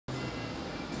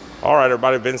All right,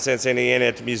 everybody, Vincent's Indiana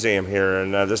at the museum here,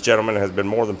 and this gentleman has been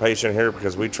more than patient here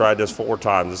because we tried this 4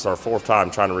 times. This is our 4th time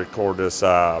trying to record this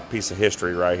piece of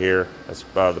history right here. That's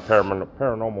the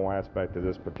paranormal aspect of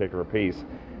this particular piece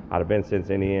out of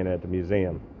Vincent's Indiana at the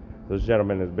museum. This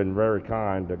gentleman has been very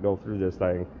kind to go through this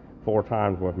thing 4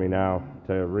 times with me now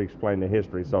to re-explain the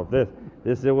history. So if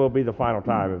this will be the final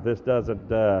time. If this doesn't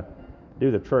do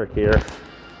the trick here,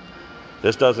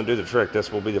 this doesn't do the trick,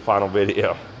 this will be the final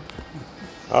video.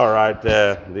 All right,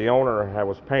 the owner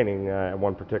was painting at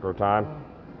one particular time.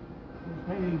 He was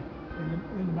painting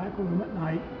in the back room at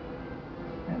night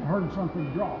and heard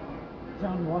something drop. It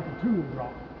sounded like a tool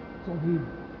drop. So he,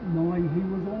 knowing he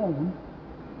was alone,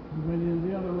 he went into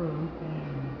the other room,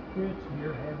 and Fritz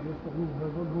here had just a little bit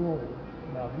of a glow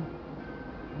about him.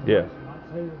 Yes. I might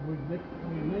say that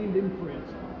we named him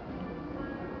Fritz.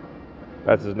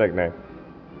 That's his nickname.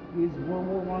 He's a World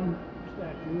War I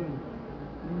statue, and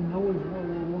you know he's World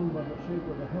War I by the shape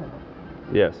of the helmet.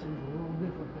 Yes. He's a little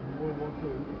different than World War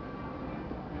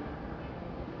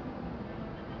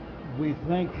II. We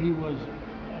think he was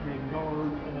at a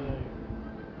guard at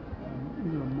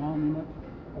either a monument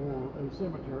or a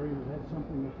cemetery that had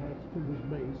something attached to his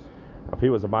base. If he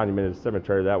was a monument in a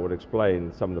cemetery, that would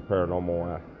explain some of the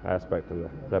paranormal aspect of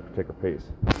that particular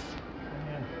piece.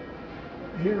 And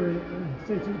here,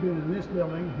 since he's been in this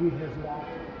building, he has locked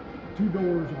 2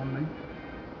 doors on me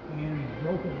and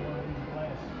broken one of these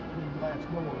glass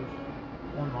doors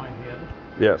on my head.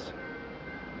 Yes.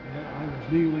 And I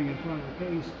was kneeling in front of the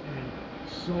case and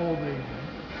saw the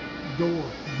door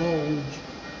bulge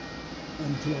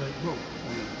until it broke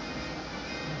on me.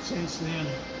 And since then,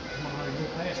 when I go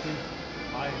past him,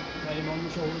 I pat him on the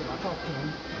shoulder, I talk to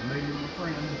him, I made him a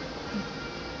friend,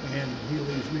 and he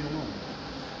leaves me alone.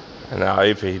 And now,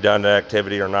 if he done the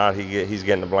activity or not, he's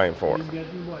getting the blame for it. He's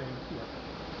getting the blame.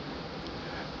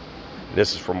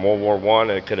 This is from World War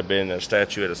I. It could have been a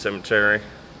statue at a cemetery.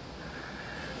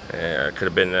 It could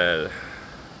have been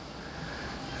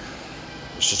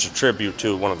it's just a tribute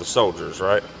to one of the soldiers,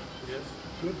 right? Yes.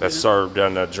 That served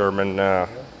in the German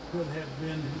could have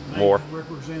been war.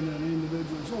 Representing an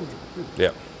individual soldier.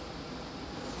 Yep.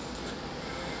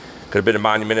 Could have been a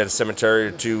monument at a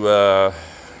cemetery to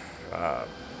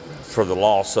for the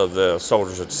loss of the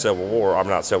soldiers at the Civil War. I'm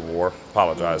not Civil War.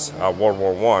 Apologize. World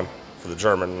War I for the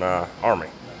German army.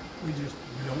 We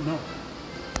don't know.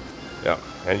 Yeah.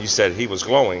 And you said he was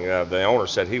glowing. The owner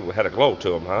said he had a glow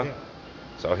to him, huh? Yeah.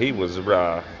 So he was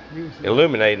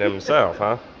illuminating himself,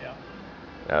 huh? Yeah.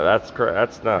 Yeah,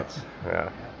 that's nuts. Yeah.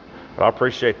 But I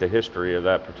appreciate the history of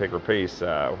that particular piece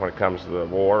when it comes to the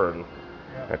war and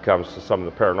when it comes to some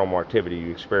of the paranormal activity you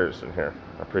experienced in here.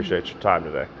 I appreciate your time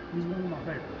today. He's one of my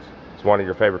favorites. It's one of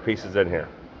your favorite pieces in here.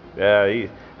 Yeah,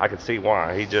 I can see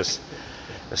why. There's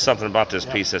something about this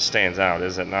piece that stands out,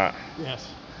 is it not? Yes.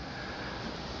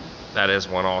 That is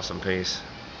one awesome piece.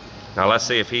 Now let's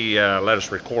see if he let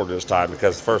us record this time,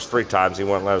 because the first 3 times he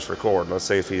wouldn't let us record. Let's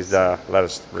see if he's let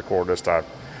us record this time.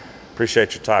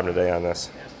 Appreciate your time today on this.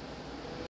 Yes.